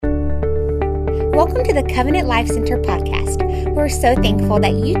Welcome to the Covenant Life Center podcast. We're so thankful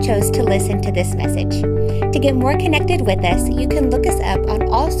that you chose to listen to this message. To get more connected with us, you can look us up on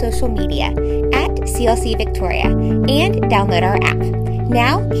all social media at CLC Victoria and download our app.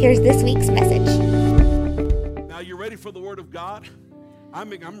 Now, here's this week's message. Now, you ready for the Word of God?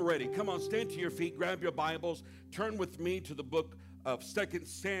 I'm ready. Come on, stand to your feet, grab your Bibles, turn with me to the book of 2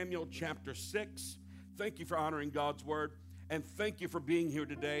 Samuel chapter 6. Thank you for honoring God's Word, and thank you for being here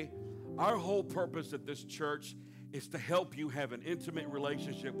today. Our whole purpose at this church is to help you have an intimate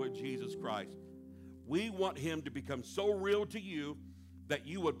relationship with Jesus Christ. We want Him to become so real to you that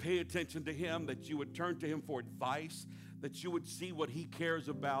you would pay attention to Him, that you would turn to Him for advice, that you would see what He cares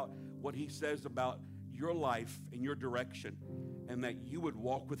about, what He says about your life and your direction, and that you would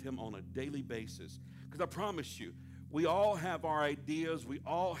walk with Him on a daily basis. Because I promise you, we all have our ideas, we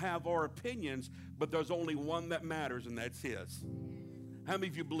all have our opinions, but there's only one that matters, and that's His. How many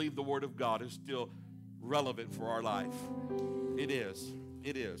of you believe the Word of God is still relevant for our life? It is.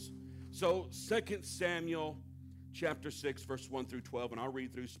 It is. So 2 Samuel chapter 6, verse 1 through 12, and I'll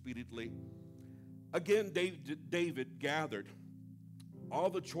read through speedily. Again, David gathered all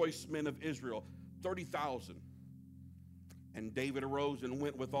the choice men of Israel, 30,000. And David arose and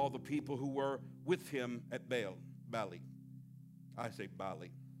went with all the people who were with him at Bali. I say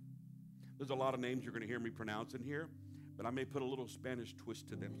Bali. There's a lot of names you're going to hear me pronounce in here, but I may put a little Spanish twist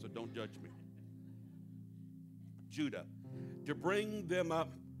to them, so don't judge me. Judah, to bring them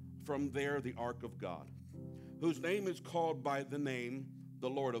up from there the ark of God, whose name is called by the name the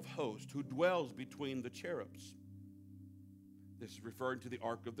Lord of hosts, who dwells between the cherubs. This is referring to the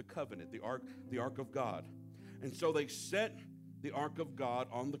ark of the covenant, the ark of God. And so they set the ark of God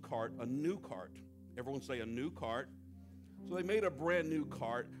on the cart, a new cart. Everyone say a new cart. So they made a brand new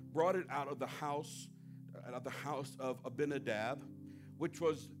cart, brought it out of the house of Abinadab, which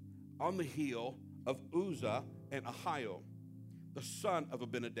was on the hill of Uzzah and Ahio, the son of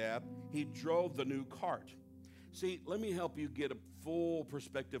Abinadab. He drove the new cart. See, let me help you get a full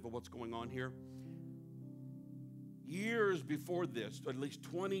perspective of what's going on here. Years before this, at least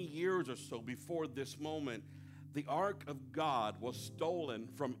 20 years or so before this moment, the ark of God was stolen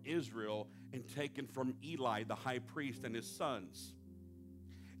from Israel and taken from Eli, the high priest, and his sons.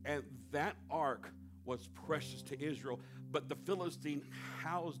 And that ark was precious to Israel, but the Philistine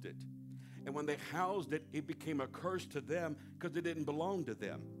housed it. And when they housed it, it became a curse to them because it didn't belong to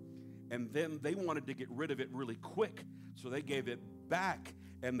them. And then they wanted to get rid of it really quick, so they gave it back,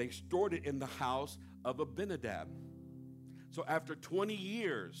 and they stored it in the house of Abinadab. So after 20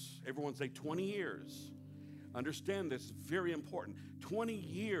 years, everyone say 20 years. Understand this, very important. 20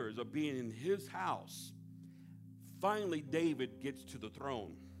 years of being in his house, finally David gets to the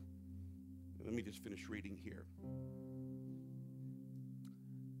throne. Let me just finish reading here.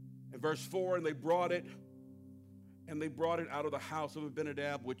 In verse 4, and they brought it out of the house of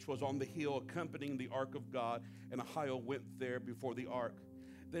Abinadab, which was on the hill, accompanying the ark of God, and Ahio went there before the ark.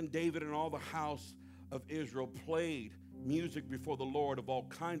 Then David and all the house of Israel played music before the Lord of all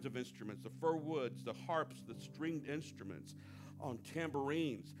kinds of instruments, the fir woods, the harps, the stringed instruments, on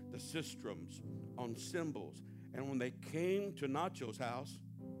tambourines, the sistrums, on cymbals. And when they came to Nacho's house,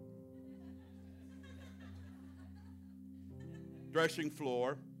 threshing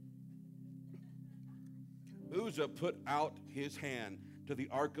floor, Uzzah put out his hand to the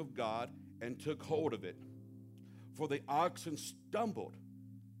ark of God and took hold of it, for the oxen stumbled.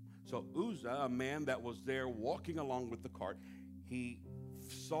 So Uzzah, a man that was there walking along with the cart, he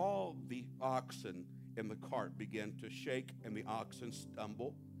saw the oxen in the cart begin to shake and the oxen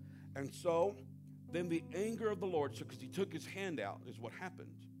stumble. And so then the anger of the Lord, because he took his hand out, is what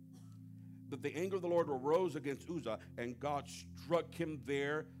happened. That the anger of the Lord arose against Uzzah, and God struck him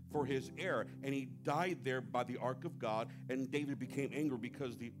there for his error. And he died there by the ark of God, and David became angry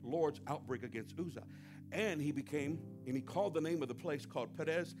because the Lord's outbreak against Uzzah. And he called the name of the place called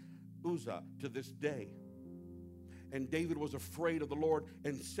Perez Uzzah to this day. And David was afraid of the Lord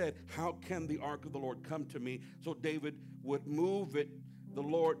and said, how can the ark of the Lord come to me? So David would move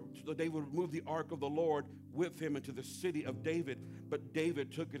David would move the ark of the Lord with him into the city of David. But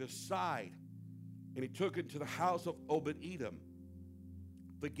David took it aside, and he took it to the house of Obed-Edom,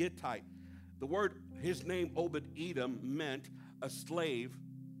 the Gittite. The word, his name Obed-Edom, meant a slave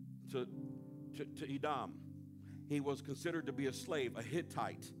to Edom. He was considered to be a slave, a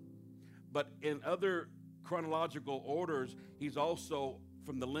Hittite. But in other chronological orders, he's also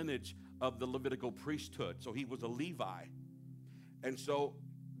from the lineage of the Levitical priesthood. So he was a Levi. And so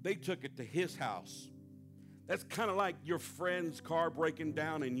they took it to his house. That's kind of like your friend's car breaking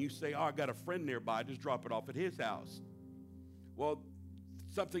down and you say, oh, I got a friend nearby, just drop it off at his house. Well,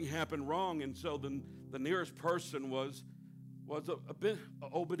 something happened wrong, and so the nearest person was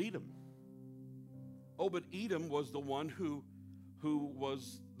Obed-Edom. Obed-Edom was the one who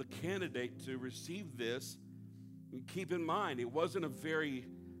was the candidate to receive this. And keep in mind, it wasn't a very,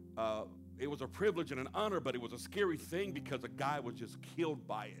 it was a privilege and an honor, but it was a scary thing because a guy was just killed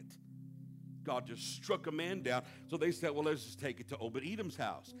by it. God just struck a man down. So they said, well, let's just take it to Obed-Edom's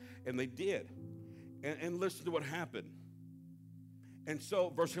house. And they did. And listen to what happened. And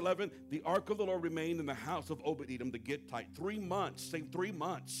so, verse 11, the ark of the Lord remained in the house of Obed-Edom the Gittite 3 months, say 3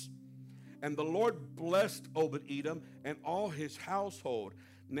 months. And the Lord blessed Obed-Edom and all his household.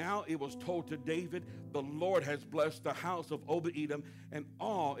 Now it was told to David, the Lord has blessed the house of Obed-Edom and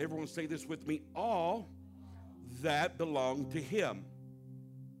all, everyone say this with me, all that belonged to him.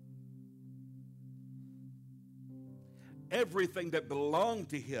 Everything that belonged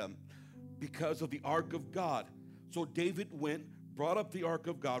to him because of the ark of God. So David went, brought up the ark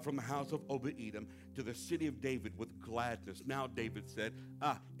of God from the house of Obed-Edom to the city of David with gladness. Now David said,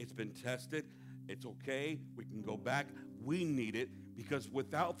 it's been tested. It's okay. We can go back. We need it because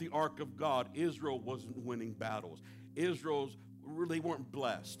without the ark of God, Israel wasn't winning battles. Israel's really weren't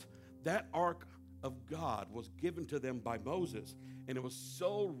blessed. That ark of God was given to them by Moses, and it was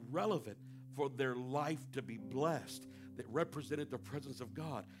so relevant for their life to be blessed. That represented the presence of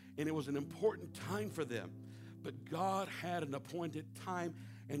God. And it was an important time for them. But God had an appointed time,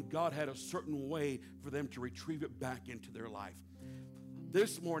 and God had a certain way for them to retrieve it back into their life.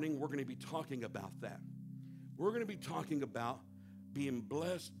 This morning, we're going to be talking about that. We're going to be talking about being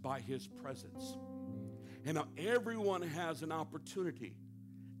blessed by his presence. And now everyone has an opportunity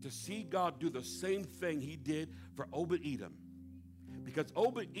to see God do the same thing he did for Obed-Edom. Because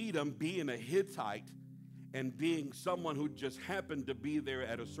Obed-Edom, being a Hittite, and being someone who just happened to be there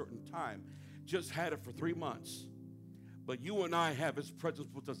at a certain time, just had it for 3 months. But you and I have his presence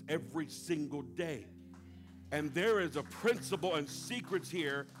with us every single day. And there is a principle and secrets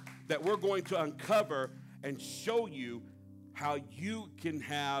here that we're going to uncover and show you how you can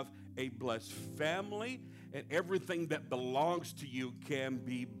have a blessed family and everything that belongs to you can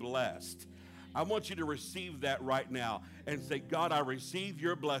be blessed. I want you to receive that right now and say, God, I receive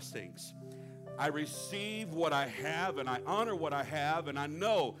your blessings. I receive what I have, and I honor what I have, and I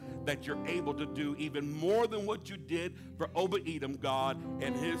know that you're able to do even more than what you did for Obed-Edom, God,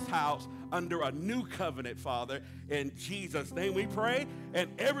 and his house under a new covenant, Father. In Jesus' name we pray,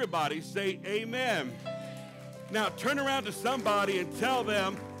 and everybody say amen. Now turn around to somebody and tell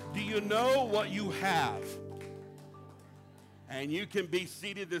them, do you know what you have? And you can be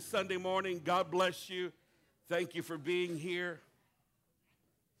seated this Sunday morning. God bless you. Thank you for being here.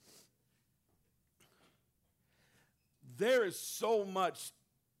 There is so much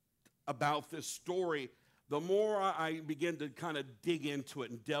about this story. The more I begin to kind of dig into it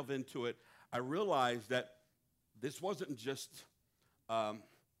and delve into it, I realized that this wasn't just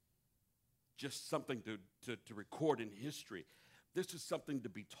something to record in history. This is something to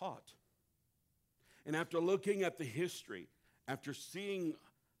be taught. And after looking at the history, after seeing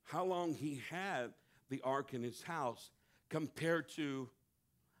how long he had the ark in his house compared to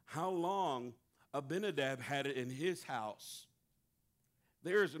how long Abinadab had it in his house,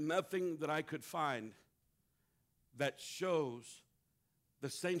 there is nothing that I could find that shows the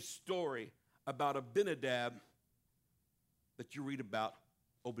same story about Abinadab that you read about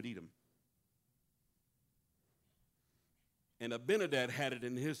Obed-Edom. And Abinadab had it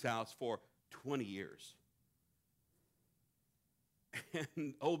in his house for 20 years.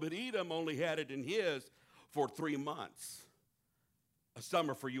 And Obed-Edom only had it in his for 3 months. A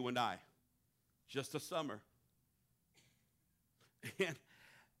summer for you and I. Just a summer.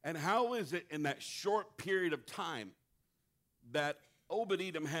 And how is it in that short period of time that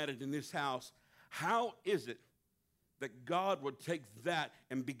Obed-Edom had it in his house, how is it that God would take that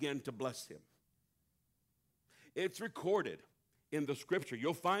and begin to bless him? It's recorded in the scripture.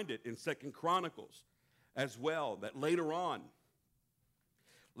 You'll find it in 2 Chronicles as well, that later on,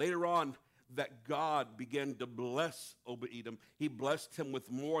 that God began to bless Obed-Edom. He blessed him with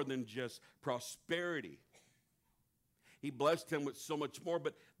more than just prosperity. He blessed him with so much more.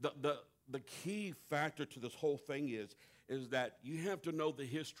 But the key factor to this whole thing is that you have to know the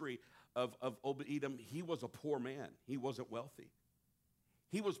history of Obed-Edom. He was a poor man. He wasn't wealthy.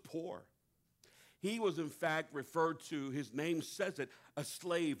 He was poor. He was, in fact, referred to, his name says it, a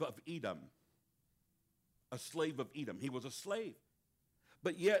slave of Edom. A slave of Edom. He was a slave.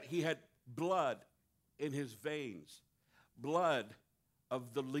 But yet he had blood in his veins, blood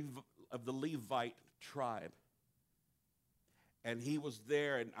of the Levite tribe. And he was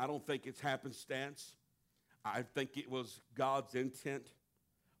there, and I don't think it's happenstance. I think it was God's intent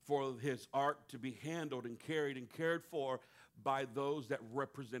for his ark to be handled and cared for by those that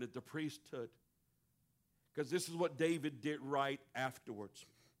represented the priesthood. Because this is what David did right afterwards.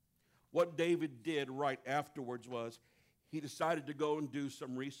 What David did right afterwards was he decided to go and do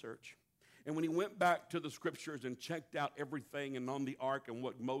some research. And when he went back to the scriptures and checked out everything and on the ark and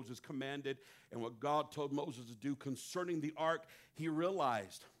what Moses commanded and what God told Moses to do concerning the ark, he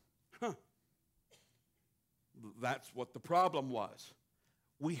realized, that's what the problem was.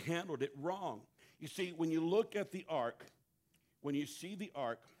 We handled it wrong. You see, when you look at the ark, when you see the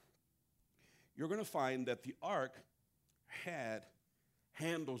ark, you're going to find that the ark had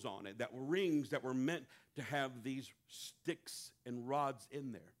handles on it, that were rings that were meant to have these sticks and rods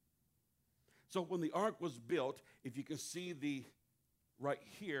in there. So when the ark was built, if you can see right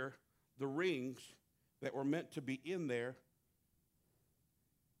here, the rings that were meant to be in there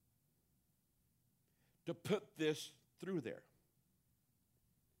to put this through there.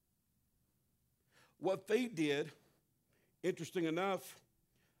 What they did, interesting enough,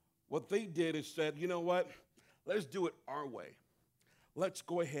 what they did is said, you know what, let's do it our way. Let's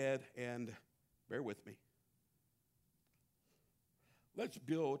go ahead and, bear with me, let's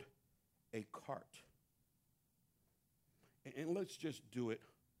build a cart. And let's just do it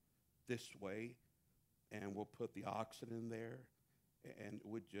this way, and we'll put the oxen in there, and it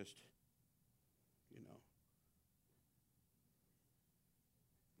would just,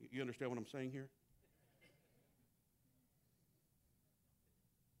 you understand what I'm saying here?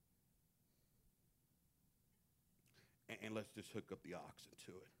 And let's just hook up the oxen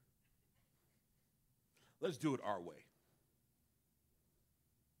to it. Let's do it our way.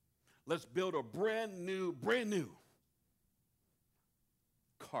 Let's build a brand new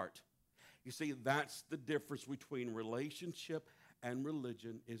cart. You see, that's the difference between relationship and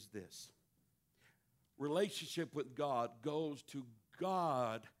religion is this. Relationship with God goes to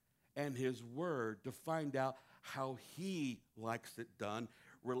God and his word to find out how he likes it done.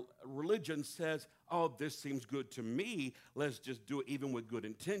 Religion says, oh, this seems good to me. Let's just do it even with good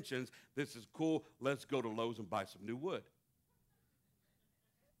intentions. This is cool. Let's go to Lowe's and buy some new wood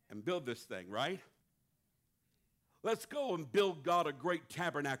and build this thing, right? Let's go and build God a great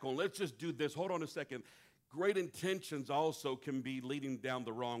tabernacle. Let's just do this. Hold on a second. Great intentions also can be leading down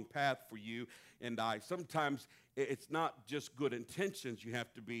the wrong path for you and I. Sometimes it's not just good intentions you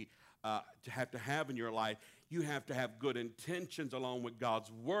have to have in your life. You have to have good intentions along with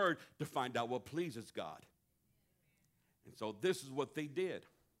God's word to find out what pleases God. And so this is what they did.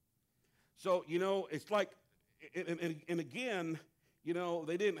 So, it's like, and again,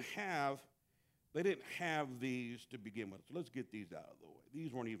 they didn't have these to begin with. So let's get these out of the way.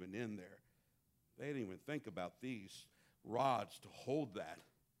 These weren't even in there. They didn't even think about these rods to hold that.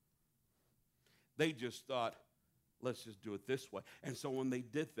 They just thought, let's just do it this way. And so when they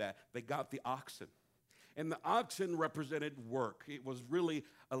did that, they got the oxen. And the oxen represented work. It was really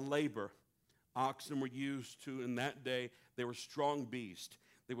a labor. Oxen were used to, in that day, they were strong beasts.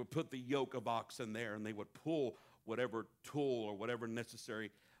 They would put the yoke of oxen there, and they would pull whatever tool or whatever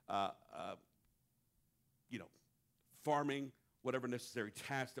necessary, farming, whatever necessary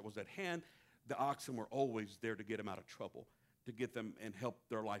task that was at hand. The oxen were always there to get them out of trouble, to get them and help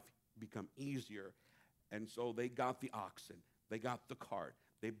their life become easier. And so they got the oxen. They got the cart.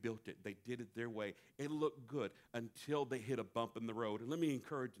 They built it. They did it their way. It looked good until they hit a bump in the road. And let me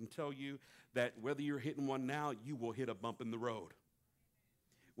encourage and tell you that whether you're hitting one now, you will hit a bump in the road.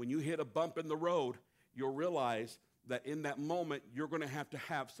 When you hit a bump in the road, you'll realize that in that moment, you're going to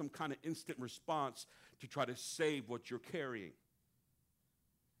have some kind of instant response to try to save what you're carrying.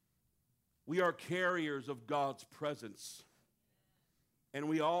 We are carriers of God's presence. And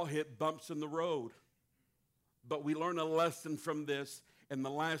we all hit bumps in the road. But we learn a lesson from this. And the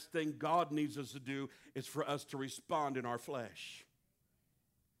last thing God needs us to do is for us to respond in our flesh,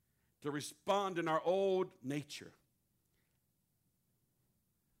 to respond in our old nature.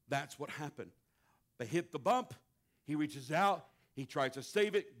 That's what happened. They hit the bump. He reaches out. He tries to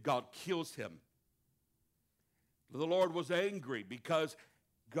save it. God kills him. The Lord was angry because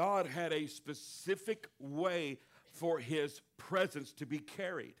God had a specific way for his presence to be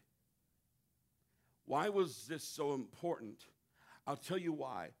carried. Why was this so important? I'll tell you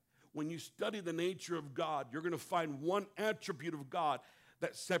why. When you study the nature of God, you're going to find one attribute of God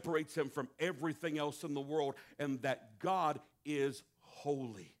that separates him from everything else in the world, and that God is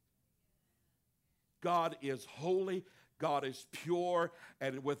holy. God is holy. God is pure.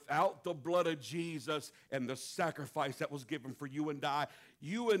 And without the blood of Jesus and the sacrifice that was given for you and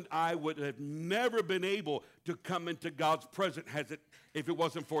I would have never been able to come into God's presence if it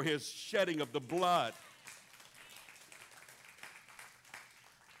wasn't for his shedding of the blood.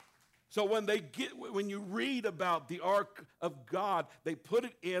 So when you read about the ark of God, they put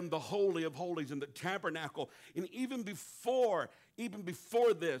it in the Holy of Holies, in the tabernacle. And even before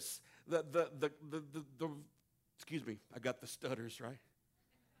this, excuse me, I got the stutters, right?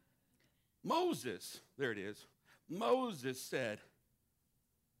 Moses, there it is. Moses said,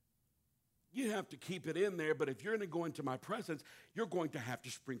 you have to keep it in there, but if you're going to go into my presence, you're going to have to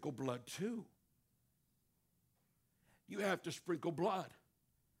sprinkle blood too. You have to sprinkle blood.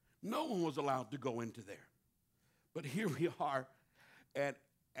 No one was allowed to go into there. But here we are, and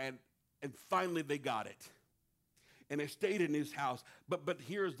finally they got it. And it stayed in his house. But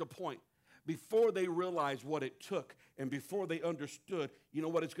here's the point. Before they realized what it took, and before they understood, you know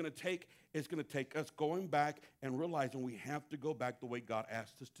what it's going to take? It's going to take us going back and realizing we have to go back the way God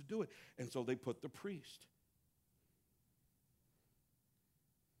asked us to do it. And so they put the priest.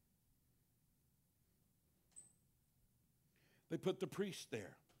 They put the priest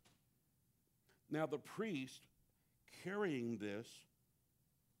there. Now, the priest carrying this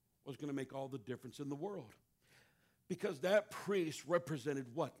was going to make all the difference in the world. Because that priest represented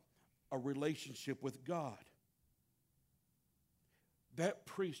what? A relationship with God. That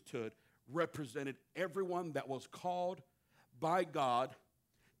priesthood represented everyone that was called by God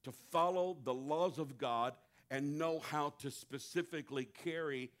to follow the laws of God and know how to specifically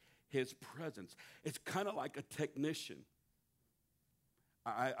carry his presence. It's kind of like a technician.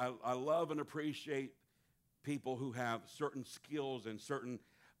 I love and appreciate people who have certain skills and certain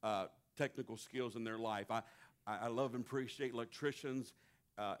technical skills in their life. I love and appreciate electricians,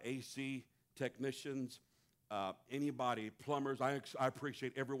 AC technicians, anybody, plumbers. I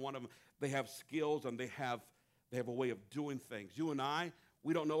appreciate every one of them. They have skills and they have a way of doing things. You and I,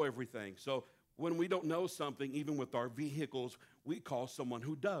 we don't know everything. So when we don't know something, even with our vehicles, we call someone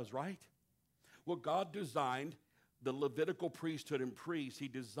who does, right? Well, God designed the Levitical priesthood and priests. He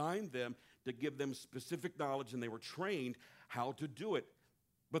designed them to give them specific knowledge, and they were trained how to do it.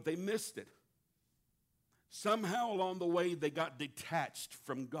 But they missed it. Somehow along the way, they got detached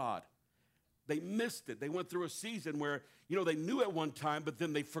from God. They missed it. They went through a season where, they knew at one time, but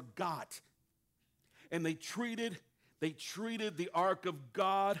then they forgot. And they treated the ark of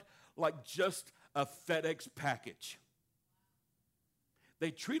God like just a FedEx package. They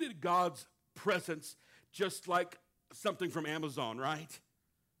treated God's presence just like something from Amazon, right?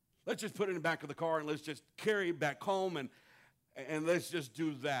 Let's just put it in the back of the car and let's just carry it back home and let's just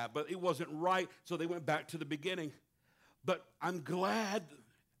do that. But it wasn't right, so they went back to the beginning. But I'm glad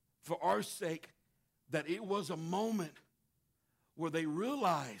for our sake that it was a moment where they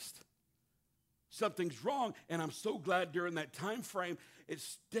realized something's wrong. And I'm so glad during that time frame it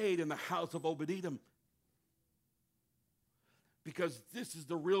stayed in the house of Obed-Edom. Because this is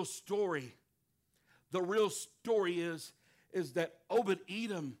the real story. The real story is that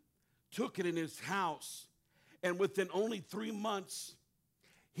Obed-Edom took it in his house, and within only 3 months,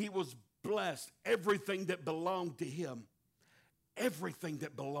 he was blessed. Everything that belonged to him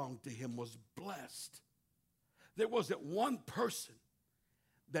was blessed. There wasn't one person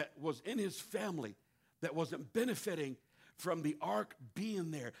that was in his family that wasn't benefiting from the ark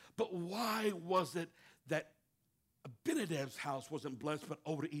being there. But why was it that Abinadab's house wasn't blessed, but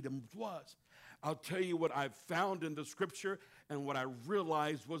Obed-Edom's was? I'll tell you what I found in the scripture, and what I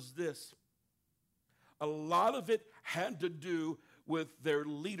realized was this. A lot of it had to do with their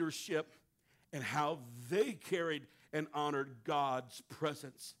leadership and how they carried and honored God's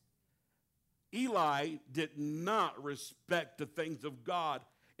presence. Eli did not respect the things of God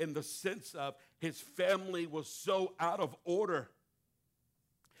in the sense of his family was so out of order.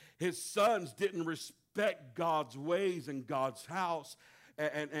 His sons didn't respect God's ways and God's house.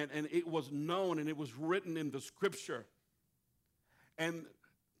 And it was known and it was written in the scripture. And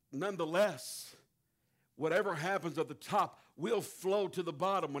nonetheless, whatever happens at the top will flow to the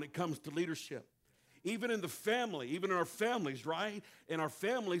bottom when it comes to leadership. Even in the family, even in our families, right? In our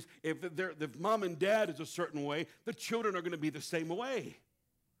families, if mom and dad is a certain way, the children are going to be the same way.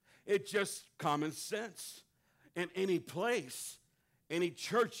 It's just common sense. In any place, any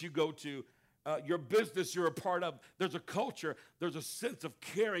church you go to, your business you're a part of, there's a culture, there's a sense of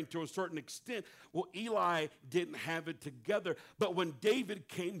caring to a certain extent. Well, Eli didn't have it together, but when David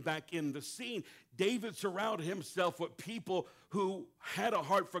came back in the scene, David surrounded himself with people who had a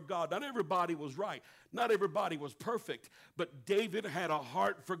heart for God. Not everybody was right. Not everybody was perfect, but David had a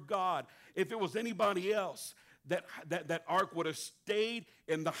heart for God. If it was anybody else, that ark would have stayed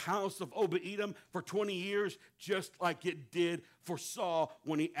in the house of Obed-Edom for 20 years, just like it did for Saul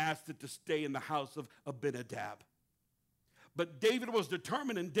when he asked it to stay in the house of Abinadab. But David was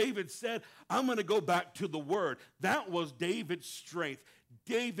determined, and David said, I'm going to go back to the word. That was David's strength.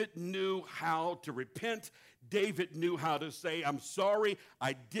 David knew how to repent. David knew how to say, I'm sorry,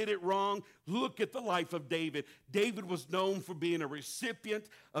 I did it wrong. Look at the life of David. David was known for being a recipient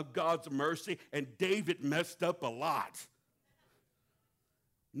of God's mercy, and David messed up a lot.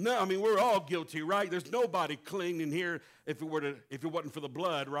 No, I mean, we're all guilty, right? There's nobody clean in here if it wasn't for the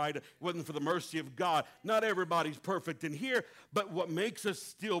blood, right? It wasn't for the mercy of God. Not everybody's perfect in here, but what makes us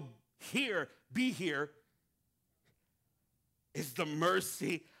still be here, is the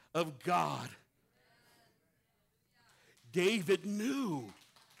mercy of God. David knew.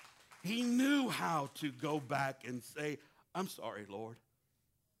 He knew how to go back and say, I'm sorry, Lord.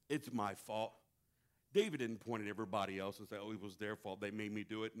 It's my fault. David didn't point at everybody else and say, oh, it was their fault. They made me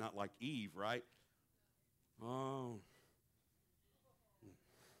do it. Not like Eve, right? Oh.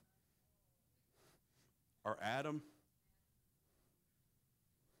 Or Adam.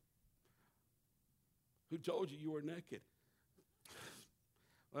 Who told you you were naked?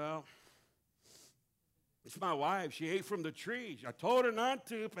 Well, it's my wife. She ate from the tree. I told her not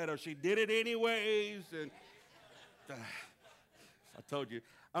to, but she did it anyways. And I told you,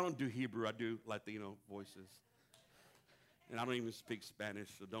 I don't do Hebrew. I do Latino voices. And I don't even speak Spanish,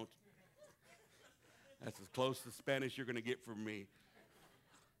 so don't. That's as close to Spanish you're going to get from me.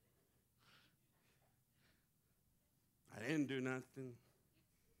 I didn't do nothing.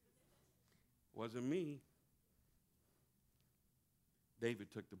 Wasn't me.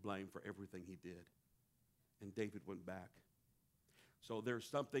 David took the blame for everything he did. And David went back. So there's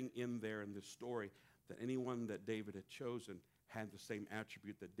something in there in this story that anyone that David had chosen had the same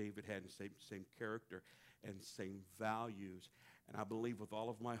attribute that David had, and same character and same values. And I believe with all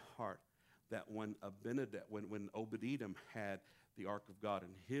of my heart that when Obed-Edom had the ark of God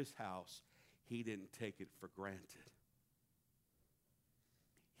in his house, he didn't take it for granted.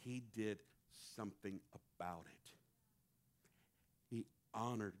 He did something about it. He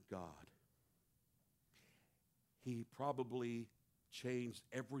honored God. He probably changed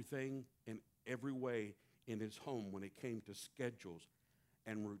everything in every way in his home when it came to schedules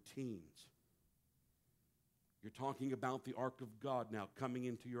and routines. You're talking about the ark of God now coming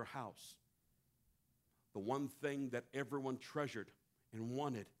into your house. The one thing that everyone treasured and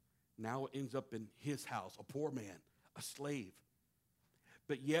wanted now ends up in his house, a poor man, a slave.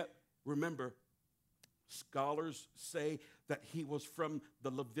 But yet, remember, scholars say that he was from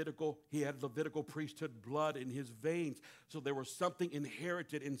he had Levitical priesthood blood in his veins. So there was something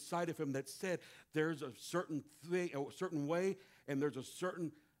inherited inside of him that said there's a certain thing, a certain way, and there's a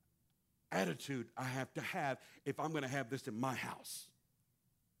certain attitude I have to have if I'm going to have this in my house.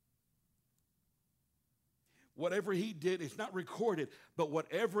 Whatever he did, it's not recorded, but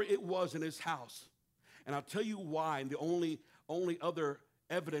whatever it was in his house. And I'll tell you why, and the only other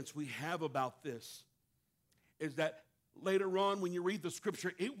evidence we have about this is that later on when you read the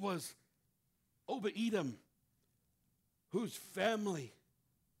scripture, it was Obed-Edom whose family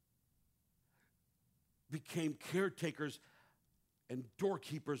became caretakers and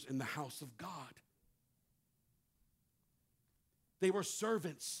doorkeepers in the house of God. They were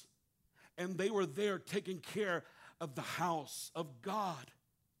servants, and they were there taking care of the house of God.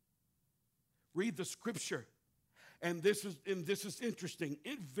 Read the scripture. And this is interesting.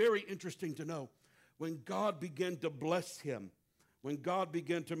 It's very interesting to know. When God began to bless him, when God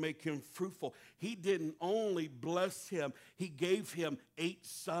began to make him fruitful, he didn't only bless him, he gave him 8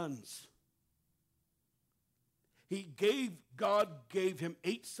 sons. God gave him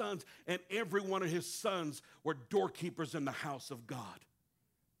 8 sons, and every one of his sons were doorkeepers in the house of God.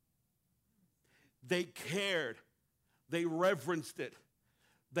 They cared. They reverenced it.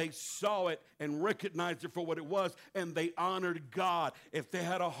 They saw it and recognized it for what it was, and they honored God. If they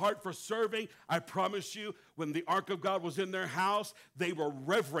had a heart for serving, I promise you, when the ark of God was in their house, they were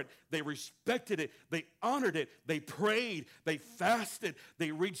reverent. They respected it. They honored it. They prayed. They fasted.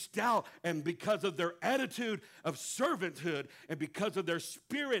 They reached out, and because of their attitude of servanthood, and because of their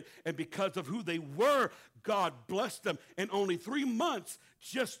spirit, and because of who they were, God blessed them. In only 3 months,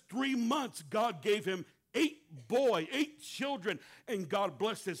 just 3 months, God gave him 8 children, and God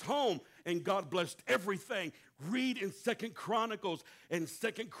blessed his home, and God blessed everything. Read in 2 Chronicles. In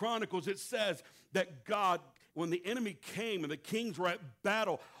 2 Chronicles, it says that God, when the enemy came and the kings were at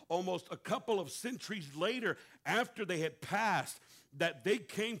battle, almost a couple of centuries later, after they had passed, that they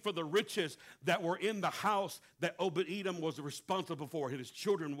came for the riches that were in the house that Obed-Edom was responsible for, and his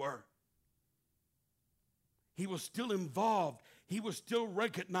children were. He was still involved. He was still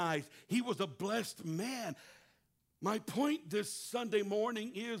recognized. He was a blessed man. My point this Sunday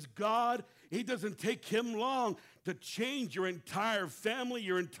morning is God, it doesn't take him long to change your entire family,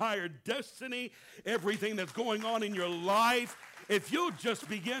 your entire destiny, everything that's going on in your life. If you'll just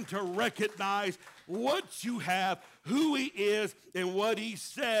begin to recognize what you have, who he is, and what he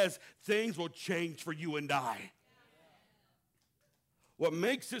says, things will change for you and I. What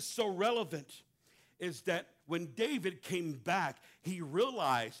makes it so relevant is that when David came back, he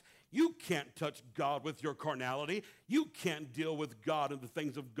realized you can't touch God with your carnality. You can't deal with God and the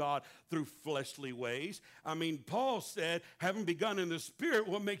things of God through fleshly ways. I mean, Paul said, having begun in the spirit,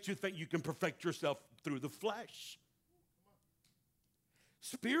 what makes you think you can perfect yourself through the flesh?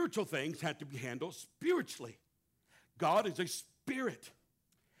 Spiritual things have to be handled spiritually. God is a spirit.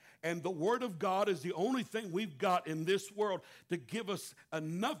 And the Word of God is the only thing we've got in this world to give us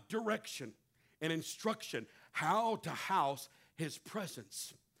enough direction and instruction how to house his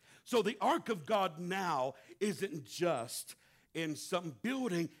presence. So the ark of God now isn't just in some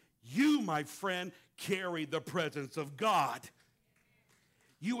building. You, my friend, carry the presence of God.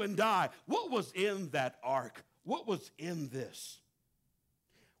 You and I. What was in that ark? What was in this?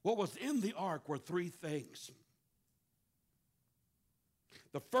 What was in the ark were three things.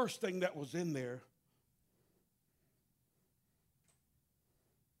 The first thing that was in there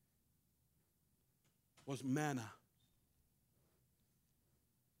was manna.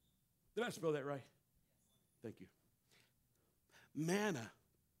 Did I spell that right? Thank you. Manna.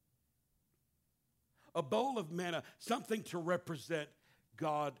 A bowl of manna, something to represent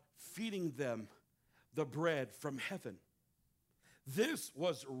God feeding them the bread from heaven. This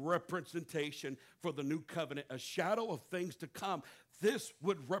was representation for the new covenant, a shadow of things to come. This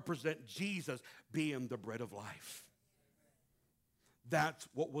would represent Jesus being the bread of life. That's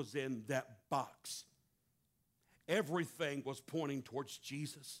what was in that box. Everything was pointing towards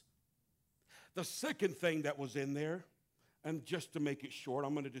Jesus. The second thing that was in there, and just to make it short,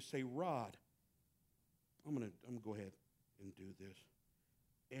 I'm going to just say rod. I'm going to go ahead and do this.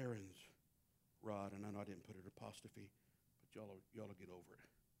 Aaron's rod, and I know I didn't put an apostrophe, but y'all will get over it.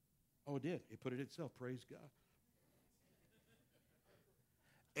 Oh, it did. It put it itself. Praise God.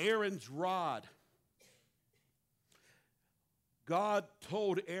 Aaron's rod. God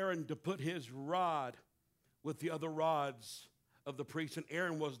told Aaron to put his rod with the other rods of the priest, and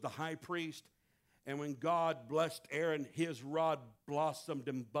Aaron was the high priest. And when God blessed Aaron, his rod blossomed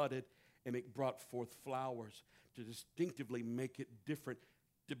and budded, and it brought forth flowers to distinctively make it different,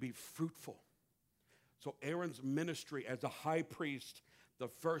 to be fruitful. So Aaron's ministry as a high priest, the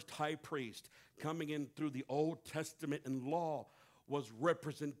first high priest, coming in through the Old Testament and law, was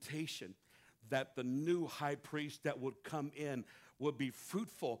representation that the new high priest that would come in would be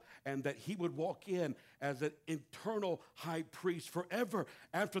fruitful, and that he would walk in as an eternal high priest forever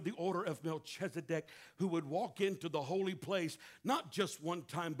after the order of Melchizedek, who would walk into the holy place, not just one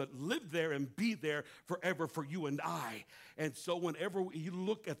time, but live there and be there forever for you and I. And so whenever you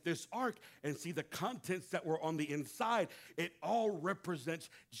look at this ark and see the contents that were on the inside, it all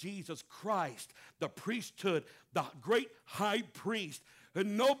represents Jesus Christ, the priesthood, the great high priest.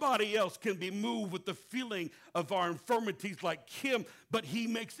 And nobody else can be moved with the feeling of our infirmities like him, but he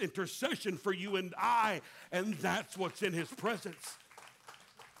makes intercession for you and I, and that's what's in his presence.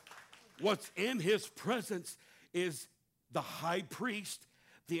 What's in his presence is the high priest,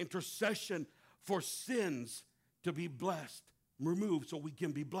 the intercession for sins to be blessed, removed so we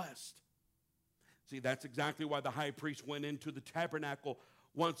can be blessed. See, that's exactly why the high priest went into the tabernacle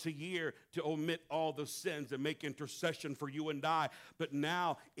once a year to omit all the sins and make intercession for you and I. But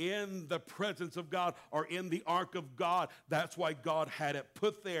now, in the presence of God, or in the ark of God, that's why God had it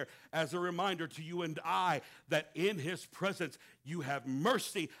put there as a reminder to you and I that in his presence you have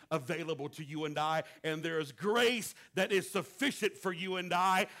mercy available to you and I, and there is grace that is sufficient for you and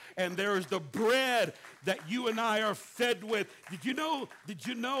I, and there is the bread that you and I are fed with. Did you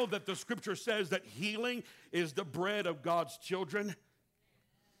know that the scripture says that healing is the bread of God's children?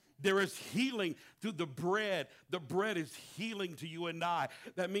 There is healing through the bread. The bread is healing to you and I.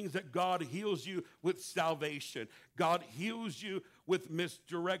 That means that God heals you with salvation. God heals you with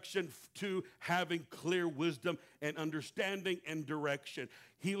misdirection to having clear wisdom and understanding and direction.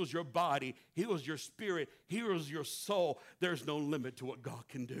 Heals your body, heals your spirit, heals your soul. There's no limit to what God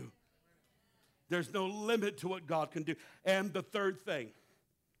can do. There's no limit to what God can do. And the third thing,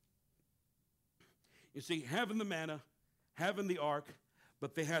 you see, having the manna, having the ark,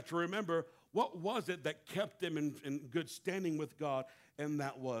 but they had to remember what was it that kept them in good standing with God, and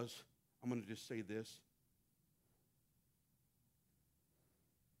that was, I'm going to just say this,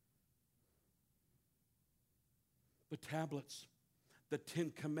 the tablets, the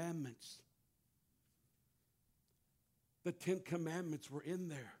 10 Commandments. The 10 Commandments were in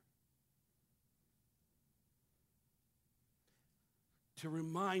there to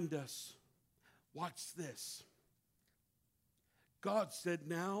remind us, watch this, God said,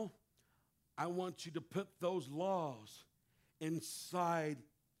 now I want you to put those laws inside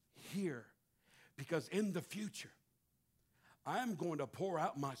here, because in the future, I'm going to pour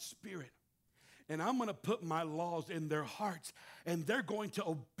out my Spirit, and I'm going to put my laws in their hearts, and they're going to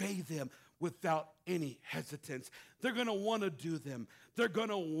obey them without any hesitance. They're going to want to do them. They're going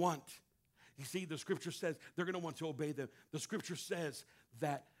to want. You see, the scripture says they're going to want to obey them. The scripture says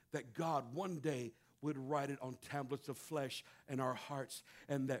that God one day would write it on tablets of flesh in our hearts,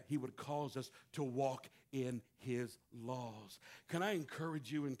 and that he would cause us to walk in his laws. Can I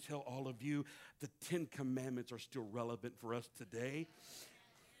encourage you and tell all of you the 10 Commandments are still relevant for us today?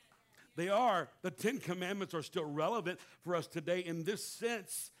 They are. The 10 Commandments are still relevant for us today in this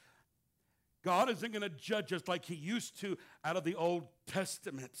sense. God isn't going to judge us like he used to out of the Old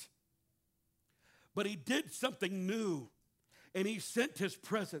Testament. But he did something new, and he sent his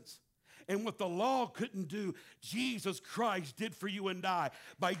presence. And what the law couldn't do, Jesus Christ did for you and I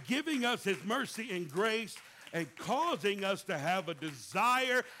by giving us his mercy and grace and causing us to have a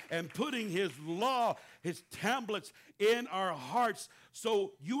desire and putting his law, his tablets in our hearts.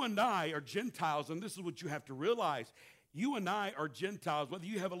 So you and I are Gentiles, and this is what you have to realize. You and I are Gentiles. Whether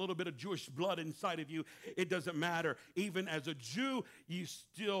you have a little bit of Jewish blood inside of you, it doesn't matter. Even as a Jew,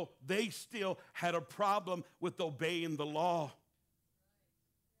 they still had a problem with obeying the law.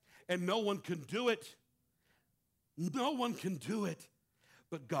 And no one can do it. No one can do it.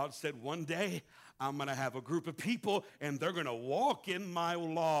 But God said, one day, I'm going to have a group of people, and they're going to walk in my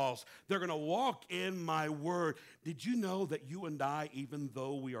laws. They're going to walk in my word. Did you know that you and I, even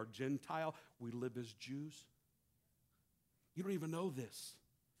though we are Gentile, we live as Jews? You don't even know this.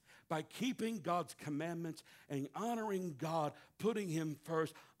 By keeping God's commandments and honoring God, putting him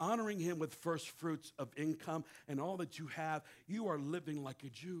first, honoring him with first fruits of income and all that you have, you are living like a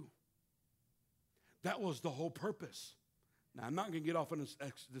Jew. That was the whole purpose. Now, I'm not going to get off on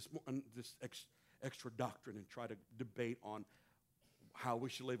this extra doctrine and try to debate on how we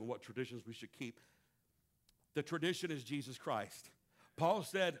should live and what traditions we should keep. The tradition is Jesus Christ. Paul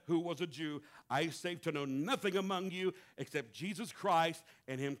said, who was a Jew, I saved to know nothing among you except Jesus Christ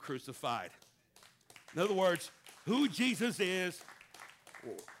and him crucified. In other words, who Jesus is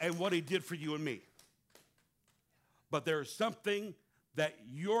and what he did for you and me. But there is something that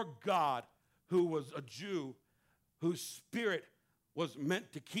your God, who was a Jew, whose spirit was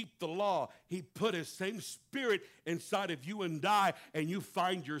meant to keep the law, he put his same spirit inside of you and I, and you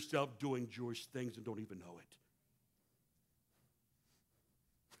find yourself doing Jewish things and don't even know it.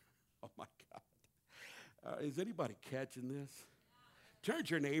 Oh my God. Is anybody catching this? Turn to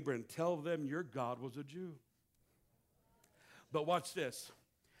your neighbor and tell them your God was a Jew. But watch this.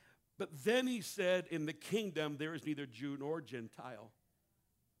 But then he said, in the kingdom there is neither Jew nor Gentile.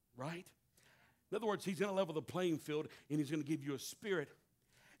 Right? In other words, he's going to level the playing field, and he's going to give you a spirit.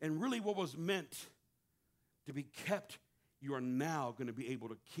 And really what was meant to be kept, you are now going to be able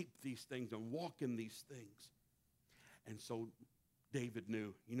to keep these things and walk in these things. And so David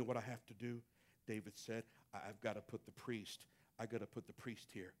knew, you know what I have to do? David said, I've got to put the priest. I got to put the priest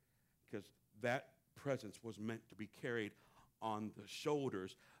here, because that presence was meant to be carried on the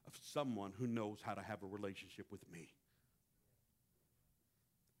shoulders of someone who knows how to have a relationship with me.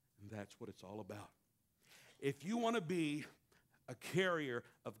 And that's what it's all about. If you want to be a carrier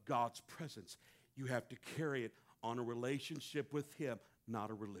of God's presence, you have to carry it on a relationship with him,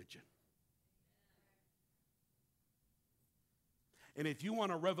 not a religion. And if you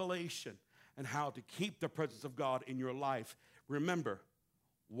want a revelation and how to keep the presence of God in your life, remember,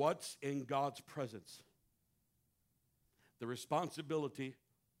 what's in God's presence? The responsibility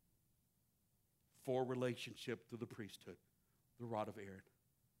for relationship to the priesthood, the rod of Aaron.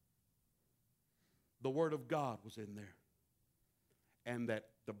 The word of God was in there. And that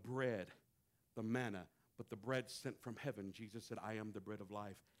the bread, the manna, but the bread sent from heaven, Jesus said, I am the bread of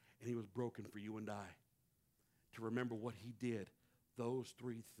life. And he was broken for you and I. To remember what he did, those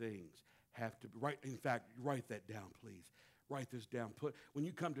three things have to be right. In fact, write that down, please. Write this down. When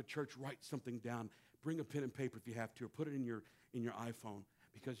you come to church, write something down. Bring a pen and paper if you have to, or put it in your iPhone,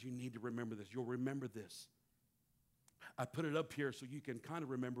 because you need to remember this. You'll remember this. I put it up here so you can kind of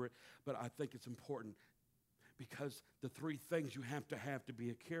remember it, but I think it's important because the three things you have to be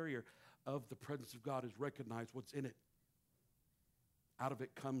a carrier of the presence of God is recognize what's in it. Out of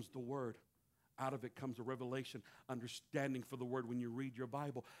it comes the word. Out of it comes a revelation, understanding for the word. When you read your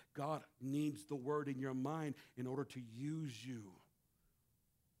Bible, God needs the word in your mind in order to use you,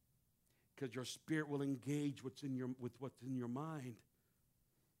 because your spirit will engage with what's in your mind.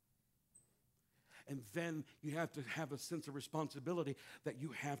 And then you have to have a sense of responsibility that you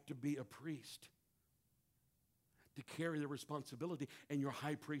have to be a priest. to carry the responsibility. And your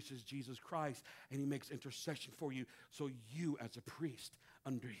high priest is Jesus Christ, and he makes intercession for you. So you, as a priest,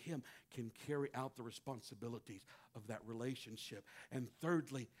 under him, can carry out the responsibilities of that relationship. And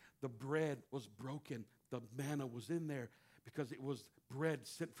thirdly, the bread was broken. The manna was in there because it was bread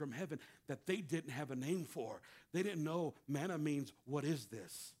sent from heaven that they didn't have a name for. They didn't know manna means, what is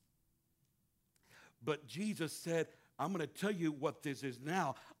this? But Jesus said, I'm going to tell you what this is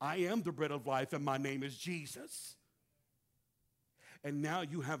now. I am the bread of life, and my name is Jesus. And now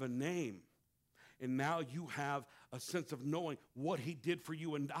you have a name. And now you have a sense of knowing what he did for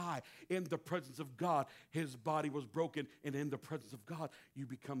you and I. In the presence of God, his body was broken. And in the presence of God, you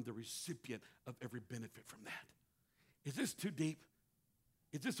become the recipient of every benefit from that. Is this too deep?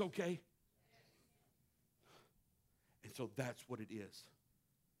 Is this okay? And so that's what it is.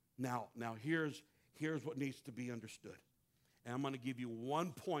 Now here's what needs to be understood. And I'm going to give you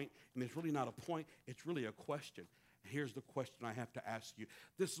one point, and it's really not a point, it's really a question. Here's the question I have to ask you.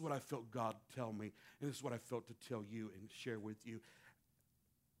 This is what I felt God tell me, and this is what I felt to tell you and share with you.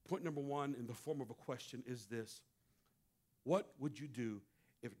 Point number one, in the form of a question, is this. What would you do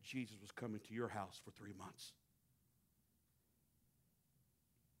if Jesus was coming to your house for 3 months?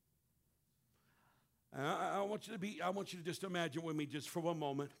 I want you to just imagine with me just for one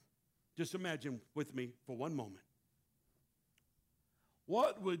moment. Just imagine with me for one moment.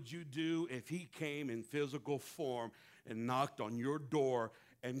 What would you do if he came in physical form and knocked on your door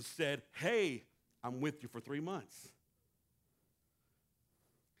and said, hey, I'm with you for 3 months?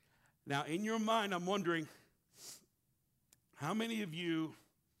 Now, in your mind, I'm wondering, how many of you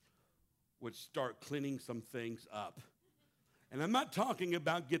would start cleaning some things up? And I'm not talking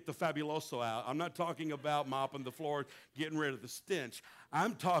about get the Fabuloso out. I'm not talking about mopping the floor, getting rid of the stench.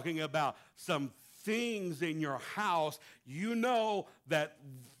 I'm talking about some things in your house you know that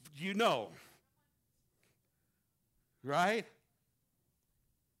you know. Right?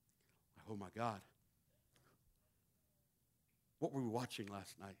 Oh, my God. What were we watching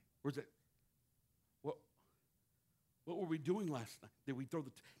last night? Where's it? What were we doing last night?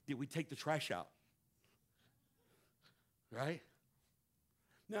 Did we take the trash out? Right?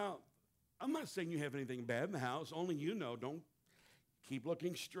 Now, I'm not saying you have anything bad in the house. Only you know. Don't keep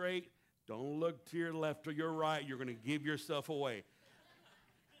looking straight. Don't look to your left or your right. You're going to give yourself away.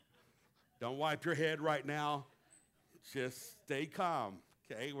 Don't wipe your head right now. Just stay calm,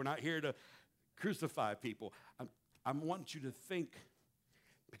 okay? We're not here to crucify people. I want you to think,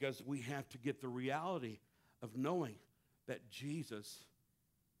 because we have to get the reality of knowing that Jesus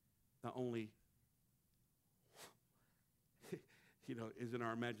not only is in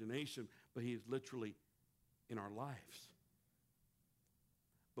our imagination, but he is literally in our lives.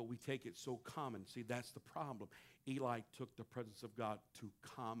 But we take it so common. See, that's the problem. Eli took the presence of God too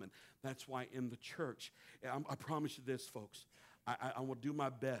common. That's why in the church, I promise you this, folks, I will do my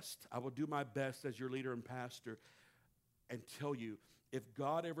best. I will do my best as your leader and pastor and tell you, if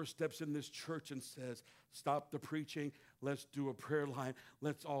God ever steps in this church and says, stop the preaching, let's do a prayer line,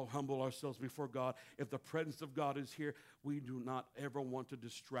 let's all humble ourselves before God. If the presence of God is here, we do not ever want to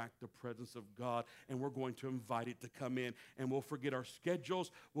distract the presence of God, and we're going to invite it to come in. And we'll forget our schedules,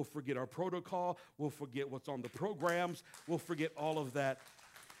 we'll forget our protocol, we'll forget what's on the programs, we'll forget all of that.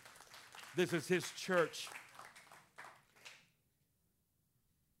 This is his church.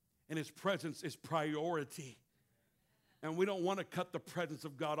 And his presence is priority. And we don't want to cut the presence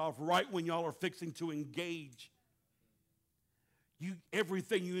of God off right when y'all are fixing to engage.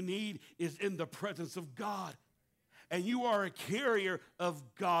 Everything you need is in the presence of God. And you are a carrier of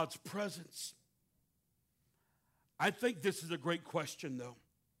God's presence. I think this is a great question, though.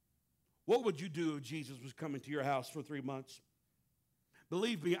 What would you do if Jesus was coming to your house for 3 months?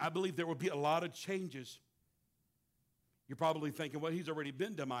 Believe me, I believe there would be a lot of changes. You're probably thinking, well, he's already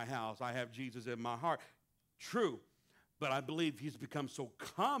been to my house. I have Jesus in my heart. True. But I believe he's become so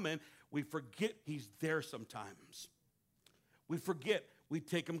common, we forget he's there sometimes. We forget, we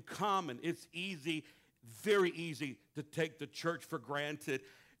take him common. It's easy, very easy to take the church for granted.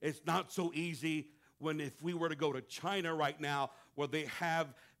 It's not so easy when if we were to go to China right now, where they have,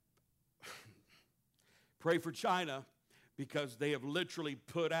 pray for China, because they have literally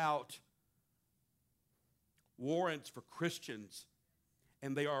put out warrants for Christians,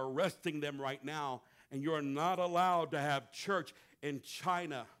 and they are arresting them right now. And you're not allowed to have church in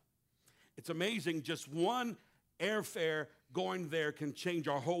China. It's amazing, just one airfare going there can change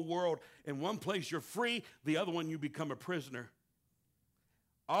our whole world. In one place you're free, the other one you become a prisoner.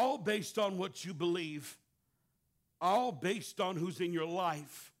 All based on what you believe. All based on who's in your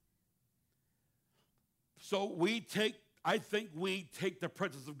life. So I think we take the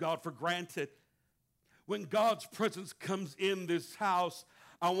presence of God for granted. when God's presence comes in this house,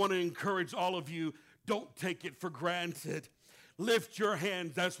 I want to encourage all of you, don't take it for granted. Lift your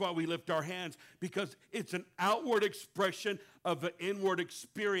hands. That's why we lift our hands, because it's an outward expression of an inward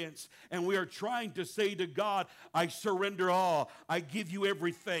experience. And we are trying to say to God, I surrender all. I give you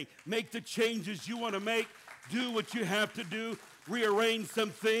everything. Make the changes you want to make. Do what you have to do. Rearrange some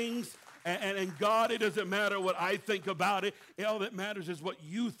things. And God, it doesn't matter what I think about it. All that matters is what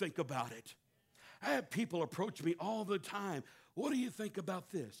you think about it. I have people approach me all the time. What do you think about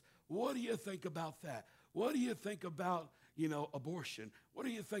this? What do you think about that? What do you think about, abortion? What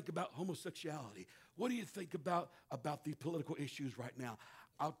do you think about homosexuality? What do you think about the political issues right now?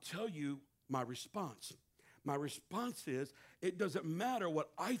 I'll tell you my response. My response is, it doesn't matter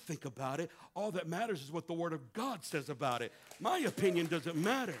what I think about it. All that matters is what the Word of God says about it. My opinion doesn't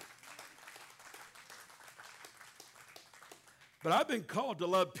matter. But I've been called to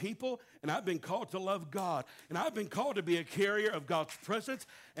love people, and I've been called to love God. And I've been called to be a carrier of God's presence.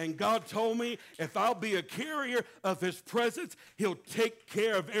 And God told me if I'll be a carrier of His presence, He'll take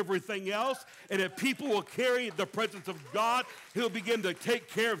care of everything else. And if people will carry the presence of God, He'll begin to take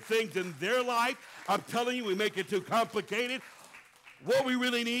care of things in their life. I'm telling you, we make it too complicated. What we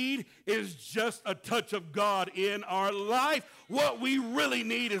really need is just a touch of God in our life. What we really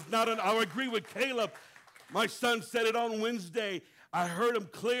need is not I agree with Caleb. My son said it on Wednesday. I heard him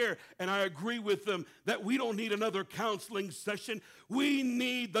clear, and I agree with him that we don't need another counseling session. We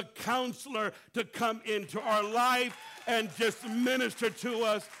need the counselor to come into our life and just minister to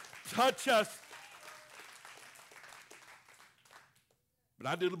us, touch us. But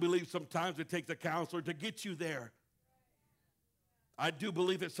I do believe sometimes it takes a counselor to get you there. I do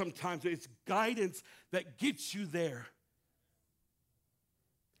believe that sometimes it's guidance that gets you there.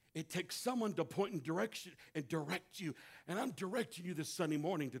 It takes someone to point in direction and direct you. And I'm directing you this Sunday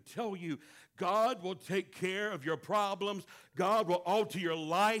morning to tell you God will take care of your problems. God will alter your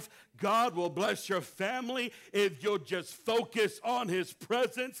life. God will bless your family if you'll just focus on His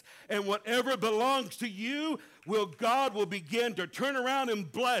presence. And whatever belongs to you, God will begin to turn around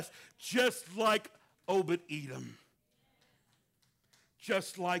and bless, just like Obed-Edom.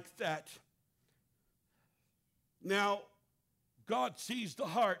 Just like that. Now, God sees the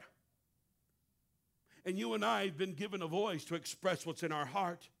heart. And you and I have been given a voice to express what's in our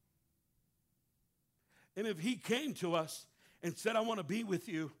heart. And if He came to us and said, I want to be with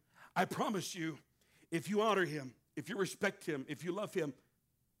you, I promise you, if you honor Him, if you respect Him, if you love Him,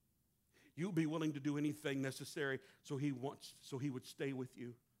 you'll be willing to do anything necessary so He would stay with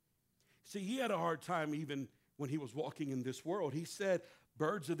you. See, He had a hard time even when He was walking in this world. He said,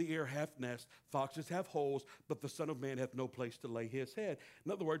 birds of the air have nests, foxes have holes, but the Son of Man hath no place to lay His head.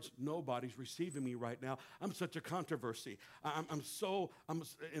 In other words, nobody's receiving me right now. I'm such a controversy. I'm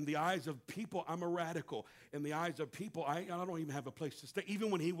in the eyes of people, I'm a radical. In the eyes of people, I don't even have a place to stay.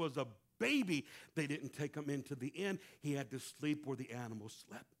 Even when He was a baby, they didn't take Him into the inn. He had to sleep where the animals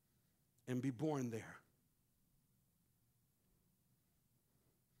slept and be born there.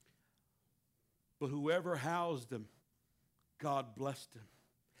 But whoever housed Him, God blessed him.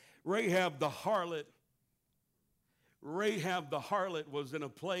 Rahab the harlot was in a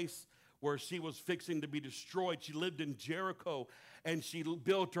place where she was fixing to be destroyed. She lived in Jericho, and she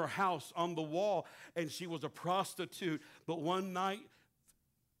built her house on the wall, and she was a prostitute. But one night,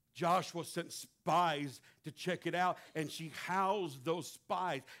 Joshua sent spies to check it out, and she housed those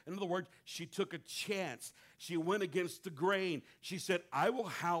spies. In other words, she took a chance. She went against the grain. She said, I will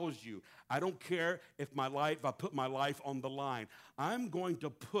house you. I don't care if I put my life on the line. I'm going to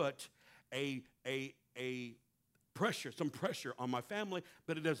put some pressure on my family,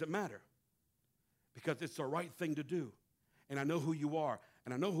 but it doesn't matter because it's the right thing to do. And I know who you are,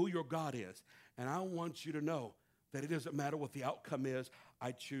 and I know who your God is. And I want you to know that it doesn't matter what the outcome is.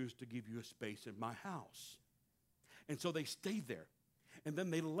 I choose to give you a space in my house. And so they stayed there. And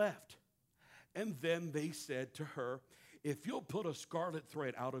then they left. And then they said to her, if you'll put a scarlet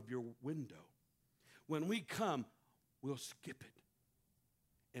thread out of your window, when we come, we'll skip it.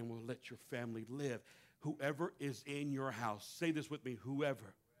 And we'll let your family live. Whoever is in your house. Say this with me,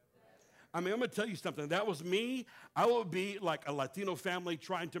 whoever. I'm going to tell you something. That was me. I would be like a Latino family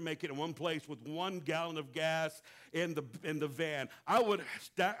trying to make it in one place with 1 gallon of gas in the van. I would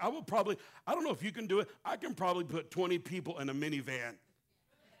probably, I don't know if you can do it. I can probably put 20 people in a minivan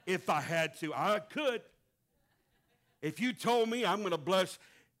if I had to. I could. If you told me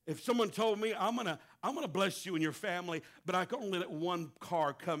if someone told me I'm gonna bless you and your family, but I can only let one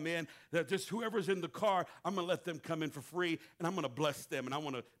car come in, that just whoever's in the car, I'm gonna let them come in for free, and I'm gonna bless them, and I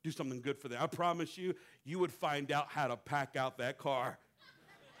want to do something good for them. I promise you, you would find out how to pack out that car.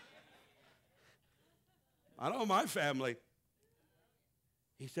 I know my family.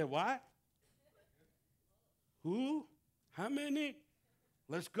 He said, what? Who? How many?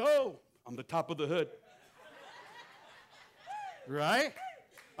 Let's go. I'm the top of the hood. Right?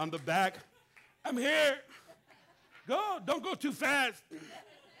 On the back. I'm here. Go. Don't go too fast.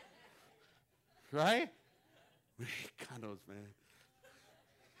 Right? God knows, man.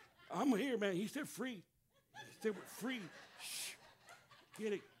 I'm here, man. He said free. He said we're free. Shh.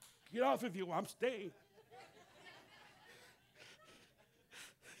 Get it. Get off of you. I'm staying.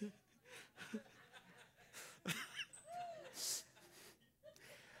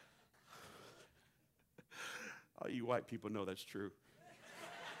 All you white people know that's true.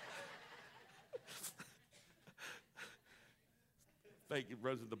 I think it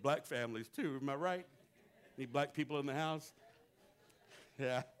runs in the black families too, am I right? Any black people in the house?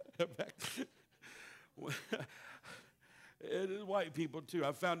 Yeah. It is white people too.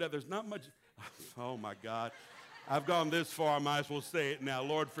 I found out there's not much, oh my God. I've gone this far, I might as well say it now.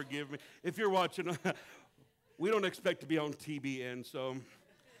 Lord, forgive me. If you're watching, we don't expect to be on TBN, so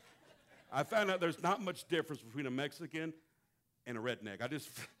I found out there's not much difference between a Mexican and a redneck. There's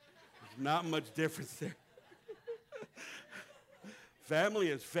not much difference there. Family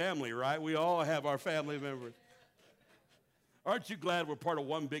is family, right? We all have our family members. Aren't you glad we're part of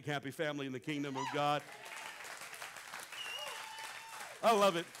one big happy family in the kingdom of God? I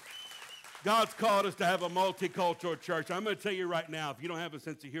love it. God's called us to have a multicultural church. I'm going to tell you right now, if you don't have a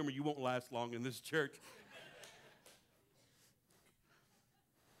sense of humor, you won't last long in this church.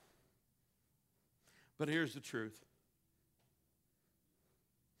 But here's the truth.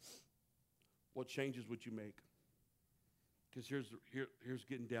 What changes would you make? Because here's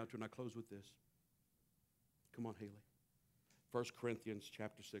getting down to it, and I close with this. Come on, Haley. 1 Corinthians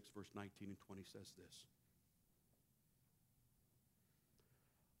chapter 6, verse 19 and 20 says this.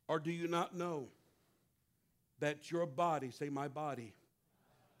 Or do you not know that your body, say my body,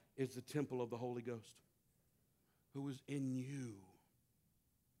 is the temple of the Holy Ghost, who is in you,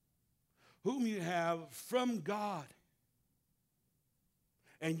 whom you have from God,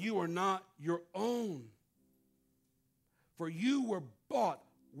 and you are not your own, for you were bought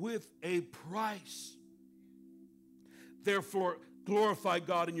with a price. Therefore, glorify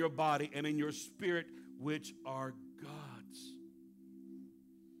God in your body and in your spirit, which are God's.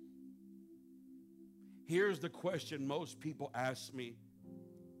 Here's the question most people ask me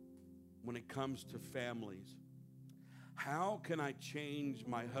when it comes to families. How can I change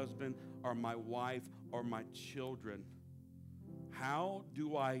my husband or my wife or my children? How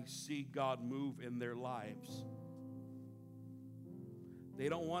do I see God move in their lives? They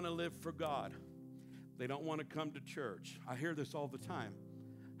don't want to live for God. They don't want to come to church. I hear this all the time.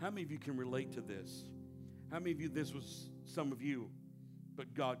 How many of you can relate to this? How many of you, this was some of you,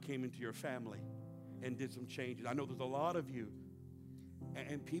 but God came into your family and did some changes? I know there's a lot of you.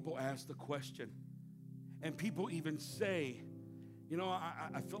 And people ask the question. And people even say, you know,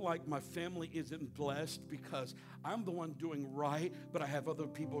 I feel like my family isn't blessed because I'm the one doing right, but I have other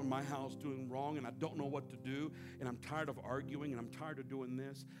people in my house doing wrong, and I don't know what to do, and I'm tired of arguing, and I'm tired of doing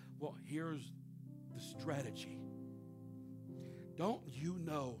this. Well, here's the strategy. Don't you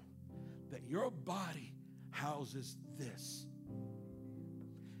know that your body houses this?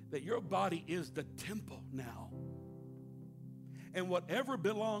 That your body is the temple now. And whatever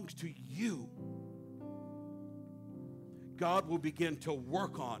belongs to you, God will begin to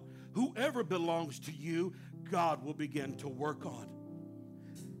work on. Whoever belongs to you, God will begin to work on.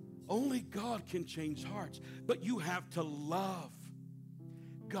 Only God can change hearts, but you have to love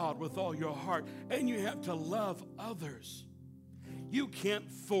God with all your heart, and you have to love others. You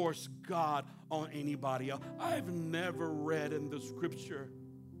can't force God on anybody else. I've never read in the scripture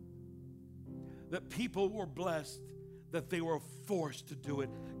that people were blessed, that they were forced to do it.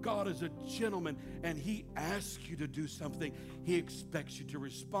 God is a gentleman, and he asks you to do something. He expects you to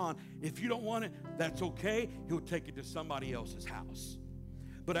respond. If you don't want it, that's okay. He'll take it to somebody else's house.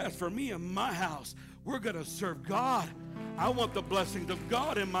 But as for me and my house, we're going to serve God. I want the blessings of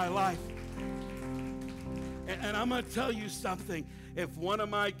God in my life. And I'm going to tell you something. If one of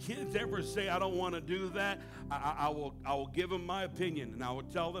my kids ever say, I don't want to do that, I will give them my opinion. And I will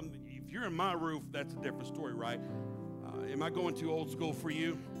tell them, if you're in my roof, that's a different story, right? Am I going too old school for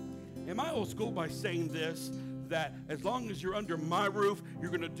you? Am I old school by saying this, that as long as you're under my roof, you're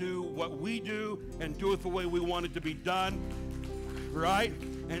going to do what we do and do it the way we want it to be done, right?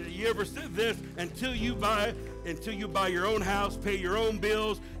 And you ever said this, until you buy your own house, pay your own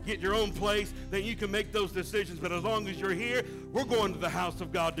bills, get your own place, then you can make those decisions. But as long as you're here, we're going to the house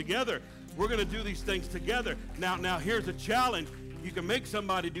of God together. We're going to do these things together. Now here's a challenge. You can make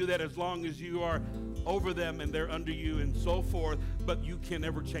somebody do that as long as you are over them and they're under you and so forth, but you can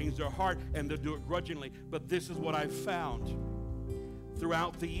never change their heart and they'll do it grudgingly. But this is what I've found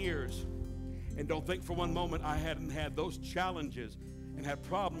throughout the years. And don't think for one moment I hadn't had those challenges and had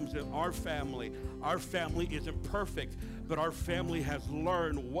problems in our family. Our family isn't perfect, but our family has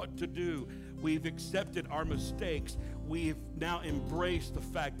learned what to do. We've accepted our mistakes. We've now embraced the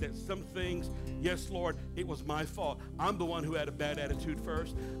fact that some things, yes, Lord, it was my fault. I'm the one who had a bad attitude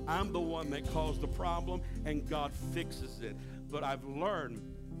first. I'm the one that caused the problem, and God fixes it. But I've learned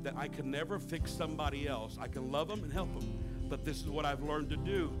that I can never fix somebody else. I can love them and help them, but this is what I've learned to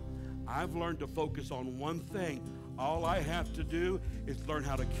do. I've learned to focus on one thing. All I have to do is learn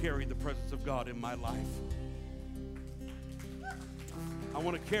how to carry the presence of God in my life. I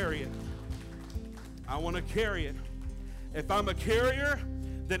want to carry it. I want to carry it. If I'm a carrier,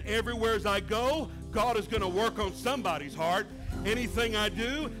 then everywhere as I go, God is going to work on somebody's heart. Anything I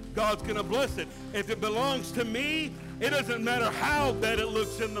do, God's going to bless it. If it belongs to me, it doesn't matter how bad it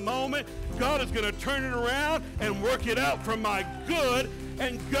looks in the moment. God is going to turn it around and work it out for my good,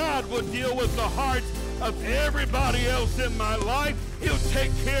 and God will deal with the hearts of everybody else in my life. He'll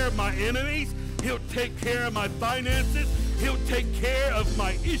take care of my enemies. He'll take care of my finances. He'll take care of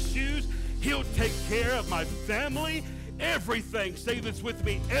my issues. He'll take care of my family. Everything, say this with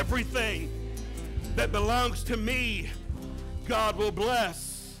me, everything that belongs to me, God will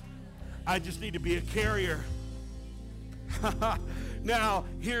bless. I just need to be a carrier. Now,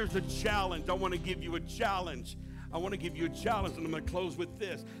 here's a challenge. I want to give you a challenge. I want to give you a challenge, and I'm going to close with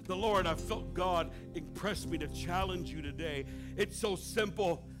this. The Lord, I felt God impress me to challenge you today. It's so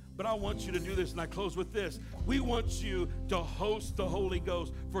simple, but I want you to do this, and I close with this. We want you to host the Holy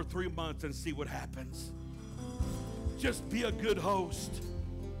Ghost for 3 months and see what happens. Just be a good host.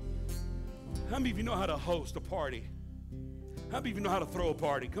 How many of you know how to host a party? How many of you know how to throw a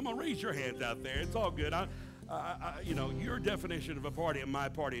party? Come on, raise your hands out there. It's all good. You know, your definition of a party and my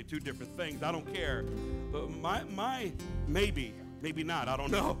party are two different things. I don't care. But my maybe not. I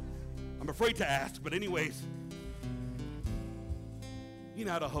don't know. I'm afraid to ask. But anyways, you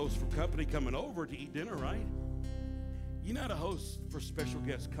know how to host for company coming over to eat dinner, right? You know how to host for special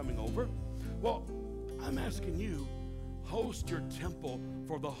guests coming over? Well, I'm asking you, host your temple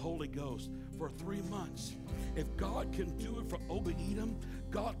for the Holy Ghost for 3 months. If God can do it for Obed-Edom,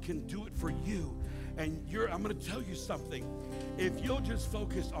 God can do it for you. And I'm going to tell you something. If you'll just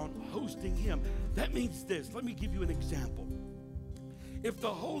focus on hosting him, that means this. Let me give you an example. If the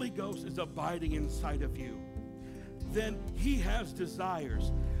Holy Ghost is abiding inside of you, then he has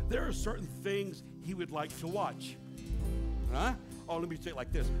desires. There are certain things he would like to watch. Huh? Oh, let me say it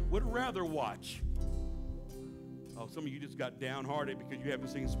like this. Would rather watch. Oh, some of you just got downhearted because you haven't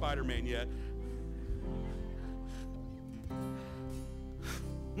seen Spider-Man yet.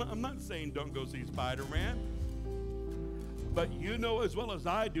 I'm not saying don't go see Spider-Man, but you know as well as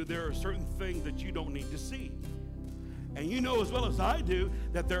I do there are certain things that you don't need to see. And you know as well as I do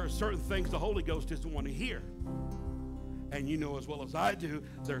that there are certain things the Holy Ghost doesn't want to hear. And you know as well as I do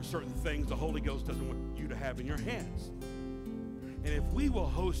there are certain things the Holy Ghost doesn't want you to have in your hands. And if we will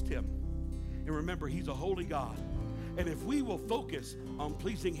host him, and remember he's a holy God, and if we will focus on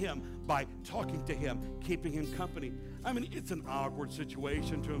pleasing him by talking to him, keeping him company. I mean, it's an awkward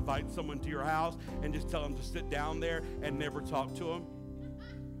situation to invite someone to your house and just tell them to sit down there and never talk to them.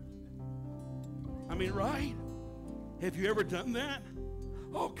 I mean, right? Have you ever done that?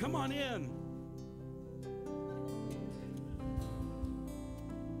 Oh, come on in.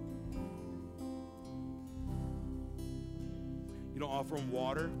 You don't offer them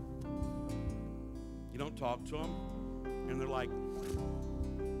water. You don't talk to them. And they're like, what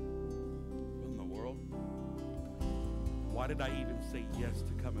in the world? Why did I even say yes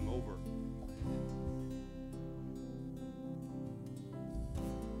to coming over?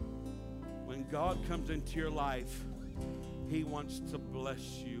 When God comes into your life, he wants to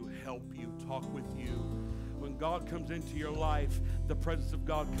bless you, help you, talk with you. When God comes into your life, the presence of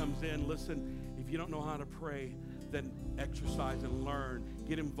God comes in. Listen, if you don't know how to pray, then exercise and learn.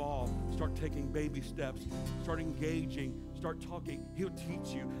 Get involved. Start taking baby steps. Start engaging. Start talking. He'll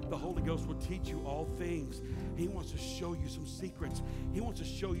teach you. The Holy Ghost will teach you all things. He wants to show you some secrets. He wants to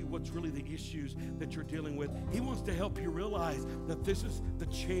show you what's really the issues that you're dealing with. He wants to help you realize that this is the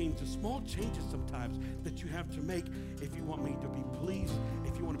change, the small changes sometimes that you have to make if you want me to be pleased,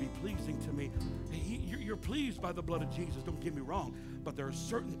 if you want to be pleasing to me. You're pleased by the blood of Jesus, don't get me wrong, but there are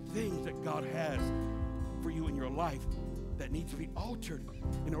certain things that God has for you in your life that need to be altered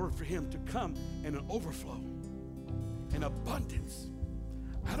in order for him to come in an overflow, in abundance.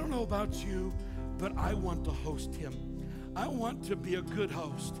 I don't know about you, but I want to host him. I want to be a good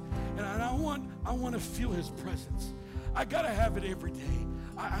host. And I want to feel his presence. I got to have it every day.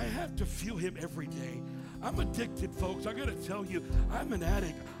 I have to feel him every day. I'm addicted, folks. I got to tell you, I'm an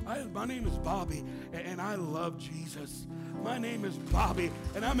addict. My name is Bobby, and I love Jesus. My name is Bobby,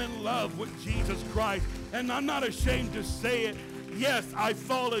 and I'm in love with Jesus Christ. And I'm not ashamed to say it. Yes, I've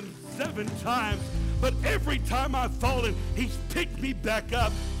fallen 7 times, but every time I've fallen, he's picked me back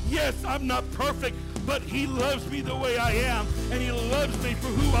up. Yes, I'm not perfect, but he loves me the way I am, and he loves me for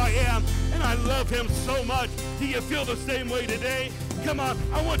who I am, and I love him so much. Do you feel the same way today? Come on,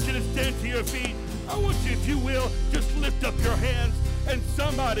 I want you to stand to your feet. I want you, if you will, just lift up your hands and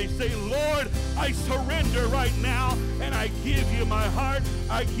somebody say, Lord, I surrender right now, and I give you my heart,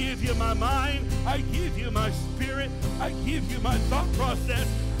 I give you my mind, I give you my spirit, I give you my thought process,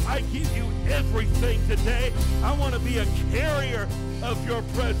 I give you everything today. I want to be a carrier of your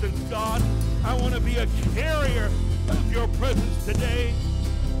presence, God. I want to be a carrier of your presence today.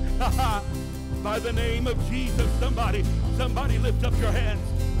 By the name of Jesus, somebody lift up your hands.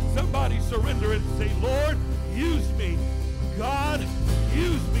 Somebody surrender and say, Lord, use me. God,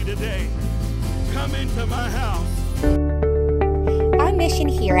 use me today. Come into my house. Our mission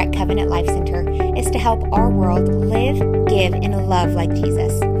here at Covenant Life Center is to help our world live, give, and love like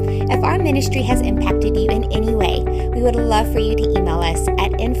Jesus. If our ministry has impacted you in any way, we would love for you to email us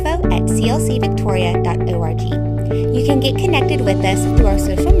at info@clcvictoria.org. You can get connected with us through our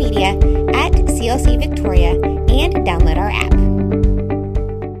social media at CLC Victoria and download our app.